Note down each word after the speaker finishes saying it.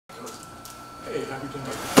Hey, how you doing?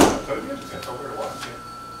 Pretty good. Just got over to watch you.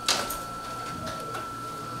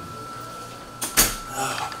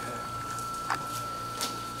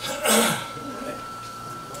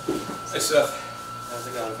 Hey Seth. How's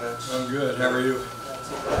it going, Coach? I'm good. How are you? Not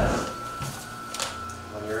too bad.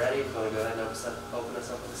 When you're ready, you want to go ahead and open us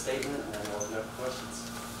up with a statement, and then we'll open up for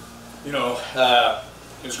questions. You know,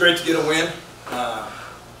 it was great to get a win.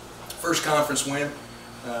 First conference win.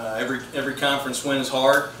 Every conference win is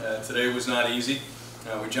hard. Today was not easy.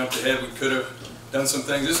 We jumped ahead. We could have done some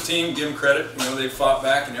things. This team, give them credit. You know, they fought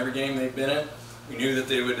back in every game they've been in. We knew that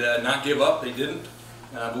they would not give up. They didn't.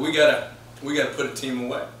 But we got to put a team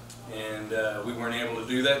away, and we weren't able to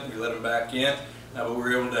do that. We let them back in, but we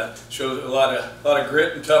were able to show a lot of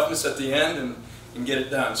grit and toughness at the end and get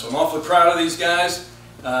it done. So I'm awfully proud of these guys.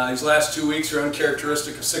 These last 2 weeks are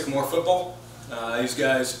uncharacteristic of Sycamore football. These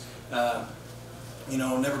guys, you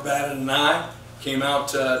know, never batted an eye, came out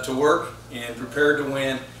to work and prepared to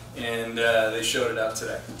win, and they showed it out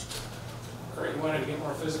today. Curt, you wanted to get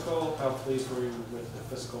more physical. How pleased were you with the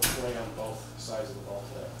physical play on both sides of the ball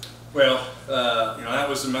today? Well, you know, that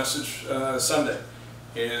was the message Sunday,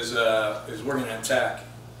 is we're going to attack,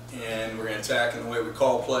 and we're going to attack in the way we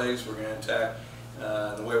call plays. We're going to attack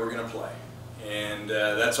the way we're going to play, and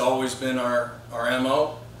that's always been our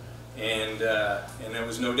MO, and it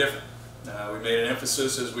was no different. We made an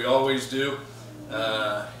emphasis, as we always do,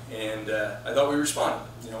 and I thought we responded.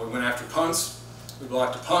 You know, we went after punts, we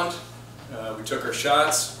blocked a punt, we took our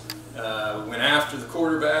shots, we went after the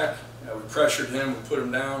quarterback, we pressured him, we put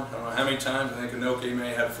him down. I don't know how many times. I think Anoke may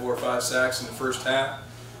have had 4 or 5 sacks in the first half.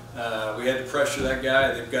 We had to pressure that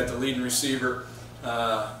guy. They've got the leading receiver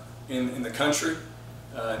in the country.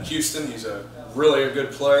 In Houston, he's really a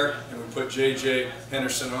good player, and we put J.J.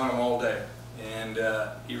 Henderson on him all day, and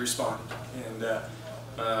he responded. And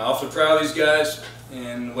awfully proud of these guys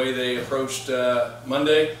and the way they approached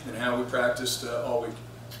Monday and how we practiced all week.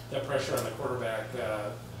 That pressure on the quarterback,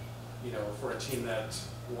 you know, for a team that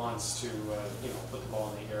wants to, you know, put the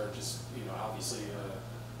ball in the air, just, you know, obviously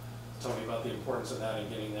tell me about the importance of that and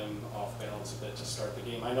getting them off balance a bit to start the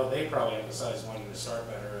game. I know they probably emphasized wanting to start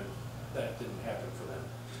better, and that didn't happen for them.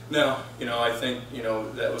 No, you know, I think, you know,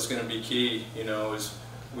 that was going to be key. You know, is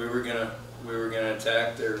we were gonna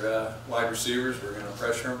attack their wide receivers. We were going to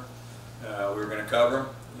pressure them. We were going to cover them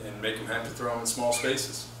and make them have to throw them in small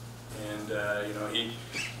spaces. And you know,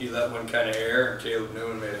 he let one kind of air, and Caleb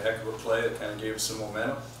Newman made a heck of a play that kind of gave us some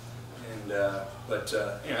momentum. And but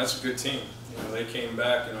you know, that's a good team. You know, they came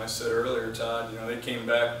back. You know, I said earlier, Todd. You know, they came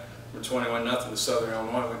back from 21-0 to Southern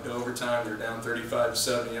Illinois. Went to overtime. They're down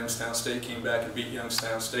 35-7. Youngstown State came back and beat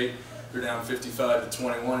Youngstown State. They're down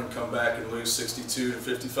 55-21 and come back and lose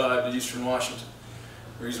 62-55 to Eastern Washington.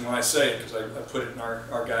 The reason why I say it, because I put it in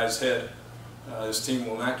our guys' head. This team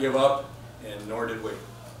will not give up, and nor did we.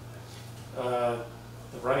 The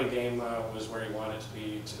running game was where you wanted to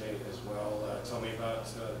be today as well. Tell me about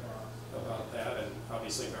that, and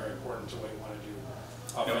obviously very important to what you want to do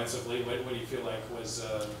offensively. Yep. What do you feel like was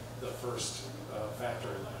the first factor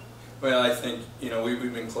in that? Well, I think, you know,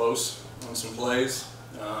 we've been close on some plays.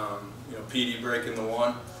 You know, PD breaking the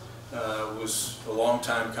one was a long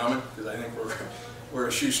time coming, because I think we're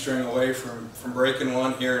a shoestring away from breaking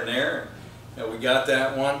one here and there. And we got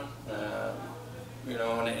that one. You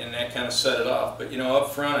know, and that kind of set it off. But you know,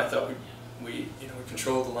 up front, I thought we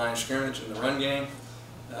controlled the line of scrimmage in the run game.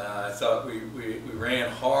 I thought we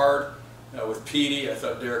ran hard with Petey. I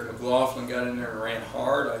thought Derek McLaughlin got in there and ran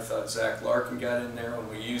hard. I thought Zach Larkin got in there when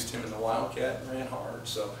we used him in the Wildcat and ran hard.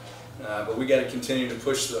 So, but we got to continue to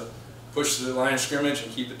push the line of scrimmage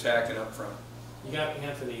and keep attacking up front. You got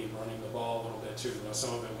Anthony running the ball a little bit too. You know,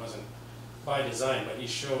 some of it wasn't by design, but he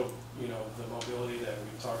showed, you know, the mobility that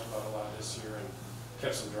we've talked about a lot this year, and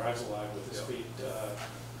kept some drives alive with his feet.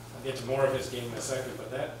 I'll get to more of his game in a second, but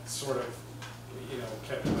that sort of, you know,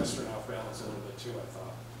 kept Western off balance a little bit too, I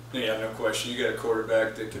thought. Yeah, no question. You got a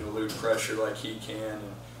quarterback that can elude pressure like he can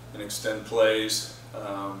and extend plays.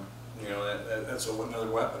 You know, that's another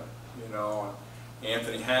weapon. You know,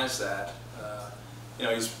 Anthony has that. You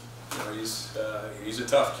know, he's a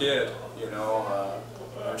tough kid. You know,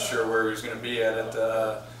 I'm not sure where he's going to be at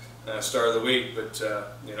the start of the week, but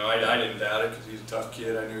you know, I didn't doubt it, because he's a tough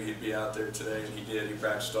kid. I knew he'd be out there today, and he did. He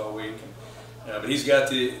practiced all week, and, but he's got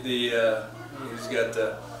the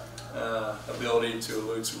ability to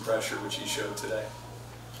elude some pressure, which he showed today.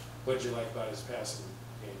 What did you like about his passing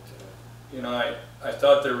game today? You know, I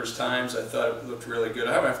thought there was times I thought it looked really good.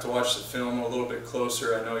 I have to watch the film a little bit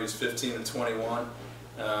closer. I know he's 15-21,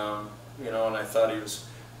 you know, and I thought he was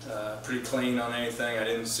pretty clean on anything. I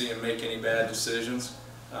didn't see him make any bad decisions.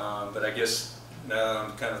 But I guess now that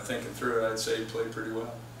I'm kind of thinking through it, I'd say he played pretty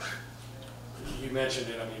well. You mentioned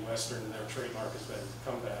it, I mean, Western, their trademark has been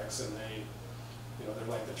comebacks, and they, you know, they're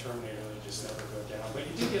like the Terminator, they just never go down. But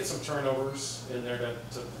you did get some turnovers in there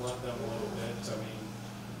to blunt them a little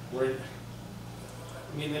bit.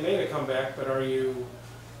 I mean, they made a comeback, but are you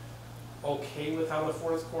okay with how the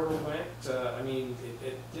fourth quarter went? I mean,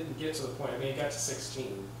 it didn't get to the point, I mean, it got to 16.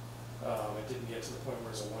 It didn't get to the point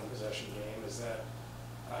where it's a one-possession game. Is that,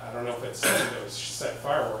 I don't know if it's something that was set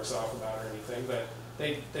fireworks off about or anything, but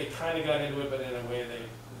they kind of got into it, but in a way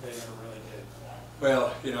they never really did.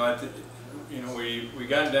 Well, you know, we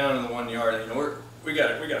got down in the 1 yard. You know, we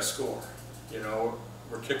got to score. You know,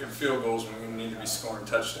 we're kicking field goals when we need to be scoring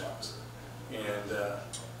touchdowns. And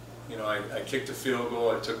you know, I kicked a field goal.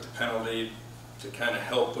 I took the penalty to kind of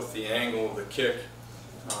help with the angle of the kick.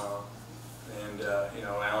 You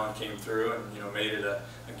know, Allen came through and, you know, made it a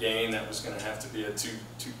game that was going to have to be a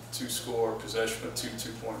two score possession with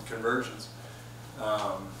two-point conversions.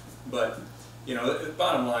 But you know, the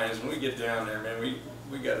bottom line is when we get down there, man,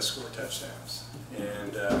 we got to score touchdowns,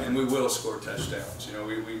 and we will score touchdowns. You know,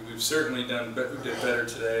 we've certainly did better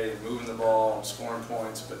today in moving the ball and scoring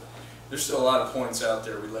points, but there's still a lot of points out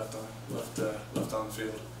there we left on the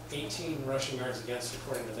field. 18 rushing yards against,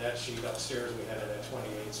 according to that sheet upstairs. We had it at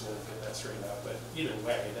 28, so we'll get that straightened out. But either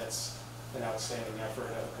way, that's an outstanding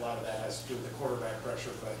effort. A lot of that has to do with the quarterback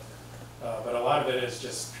pressure, but a lot of it is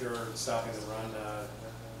just pure stopping the run.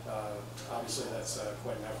 Obviously, that's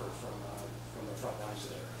quite an effort from the front lines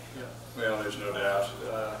there. Yeah. Well, there's no doubt.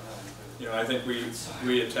 You know, I think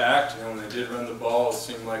we attacked. You know, when they did run the ball, it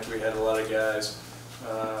seemed like we had a lot of guys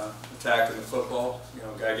attacking the football. You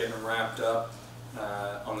know, guy getting them wrapped up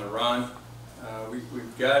on the run.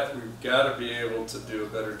 We've got to be able to do a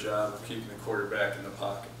better job of keeping the quarterback in the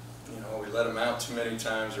pocket. You know, we let him out too many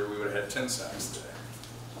times, or we would have had 10 sacks today.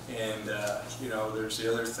 And you know, there's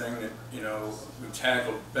the other thing that, you know, we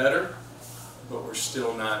tackled better, but we're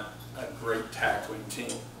still not a great tackling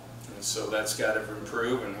team. And so that's got to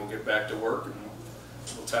improve, and we'll get back to work, and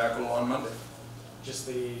we'll tackle on Monday. Just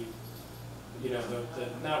the, you know, the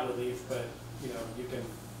not relief, but, you know, you can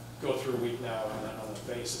go through a week now on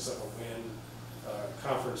the basis of a win,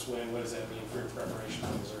 conference win. What does that mean for your preparation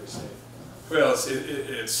for Missouri State? Well,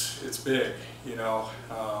 it's big, you know.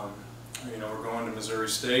 You know, we're going to Missouri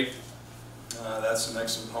State. That's the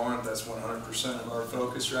next opponent. That's 100% of our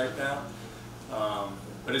focus right now.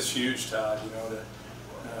 But it's huge, Todd. You know,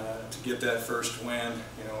 to get that first win.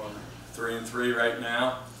 You know, we're 3-3 right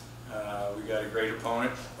now. We got a great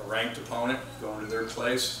opponent, a ranked opponent, going to their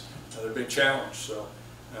place. Another big challenge. So,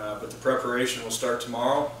 but the preparation will start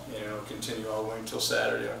tomorrow, and it'll continue all the way until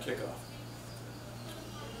Saturday on kickoff.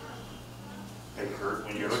 Hey Curt,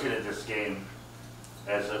 when you're looking at this game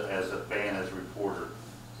as a fan, as a reporter,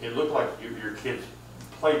 it looked like your kids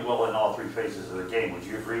played well in all three phases of the game. Would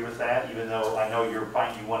you agree with that? Even though I know you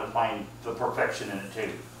want to find the perfection in it too.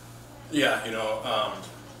 Yeah, you know,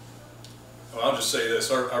 well, I'll just say this: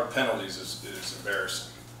 our penalties is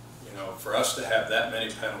embarrassing. You know, for us to have that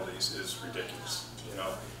many penalties is ridiculous. You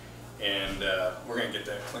know, and we're going to get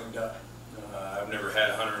that cleaned up. I've never had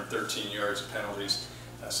 113 yards of penalties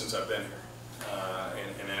since I've been here.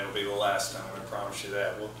 And that'll be the last time, I promise you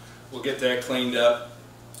that. We'll get that cleaned up.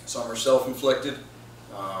 Some are self-inflicted.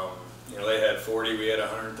 You know, they had 40, we had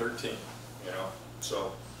 113. You know,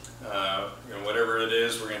 so you know, whatever it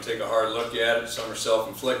is, we're going to take a hard look at it. Some are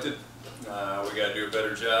self-inflicted. We got to do a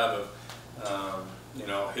better job of you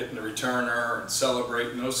know, hitting the returner and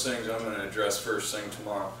celebrating those things. I'm going to address first thing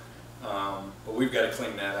tomorrow. But we've got to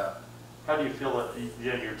clean that up. How do you feel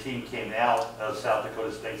that your team came out of South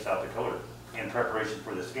Dakota State, South Dakota, in preparation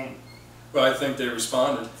for this game? Well, I think they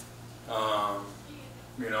responded.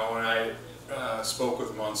 You know, when I spoke with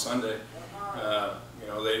them on Sunday, you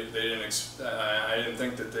know, they didn't. I didn't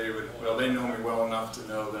think that they would. Well, they know me well enough to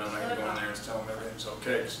know that I'm not going to go in there and tell them everything's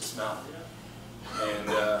okay, because it's not. And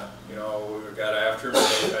you know, we got after them.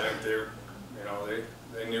 I think they're, you know,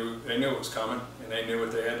 they knew it was coming, and they knew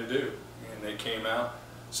what they had to do, and they came out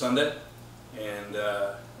Sunday, and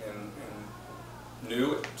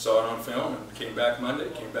knew it, saw it on film, and came back Monday,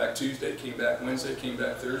 came back Tuesday, came back Wednesday, came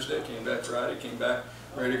back Thursday, came back Friday, came back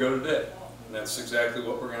ready to go today. And that's exactly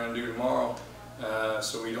what we're going to do tomorrow,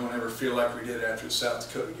 so we don't ever feel like we did after the South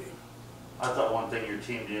Dakota game. I thought one thing your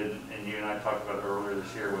team did, and you and I talked about earlier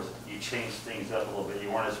this year, was you changed things up a little bit.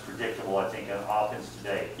 You weren't as predictable, I think, on offense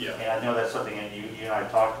today. Yeah. And I know that's something that you and I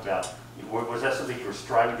talked about. Was that something you were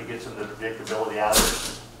striving to get some of the predictability out of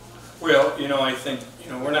it? Well, you know, I think, you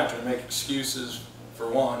know, we're not going to make excuses for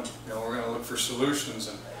one. You know, we're going to look for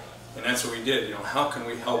solutions, And that's what we did. You know, how can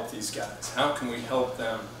we help these guys? How can we help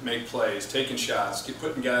them make plays, taking shots,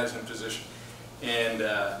 putting guys in position? And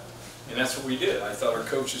that's what we did. I thought our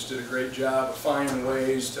coaches did a great job of finding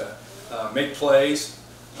ways to make plays,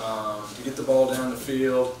 to get the ball down the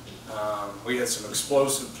field. We had some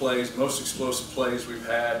explosive plays, most explosive plays we've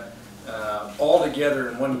had all together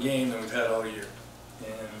in one game that we've had all year.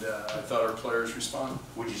 And I thought our players responded.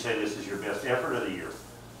 Would you say this is your best effort of the year?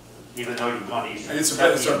 Even though you've gone to Eastern?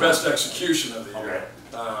 It's our best execution of the year.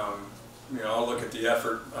 Okay. You know, I'll look at the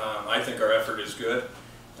effort. I think our effort is good,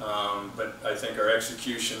 but I think our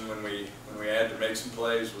execution when we had to make some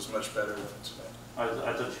plays was much better than expected.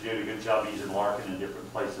 I thought you did a good job using Larkin in different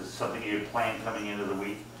places. Something you had planned coming into the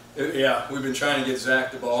week? Yeah, we've been trying to get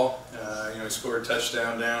Zach the ball. You know, he scored a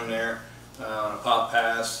touchdown down there on a pop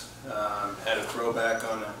pass. Had a throwback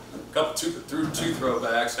on threw two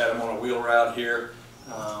throwbacks. Had him on a wheel route here.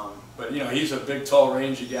 But you know, he's a big, tall,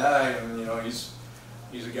 rangy guy, and you know, he's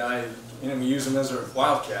a guy. You know, we use him as a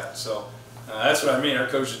wildcat. So that's what I mean. Our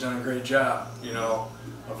coach has done a great job. You know,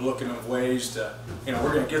 of looking at ways to. You know,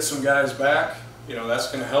 we're going to get some guys back. You know,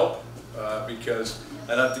 that's going to help because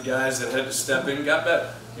the guys that had to step in got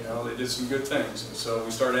better. You know, they did some good things, and so we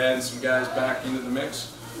started adding some guys back into the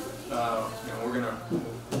mix. You know, we're going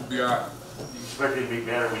to be all right. You expect it to be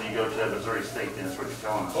better when you go to that Missouri State, then, that's what you're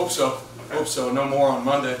telling us? Hope so. Okay. Hope so. No more on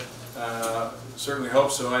Monday. Certainly hope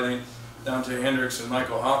so. I think Dante Hendricks and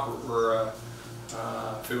Michael Hopper were,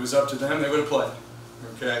 if it was up to them, they would have played.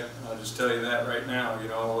 Okay? I'll just tell you that right now. You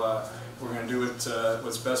know, we're going to do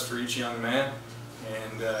what's best for each young man.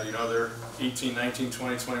 And, you know, they're 18, 19,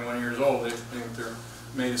 20, 21 years old. They think they're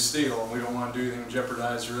made of steel, and we don't want to do anything to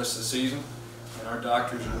jeopardize the rest of the season. And our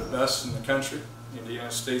doctors are the best in the country.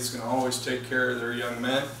 Indiana State's going to always take care of their young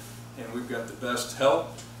men, and we've got the best help,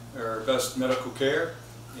 or best medical care,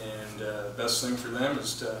 and the best thing for them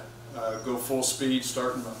is to go full speed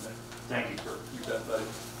starting Monday. Thank you, Curt. You bet, buddy.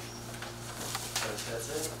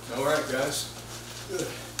 That's it. All right, guys.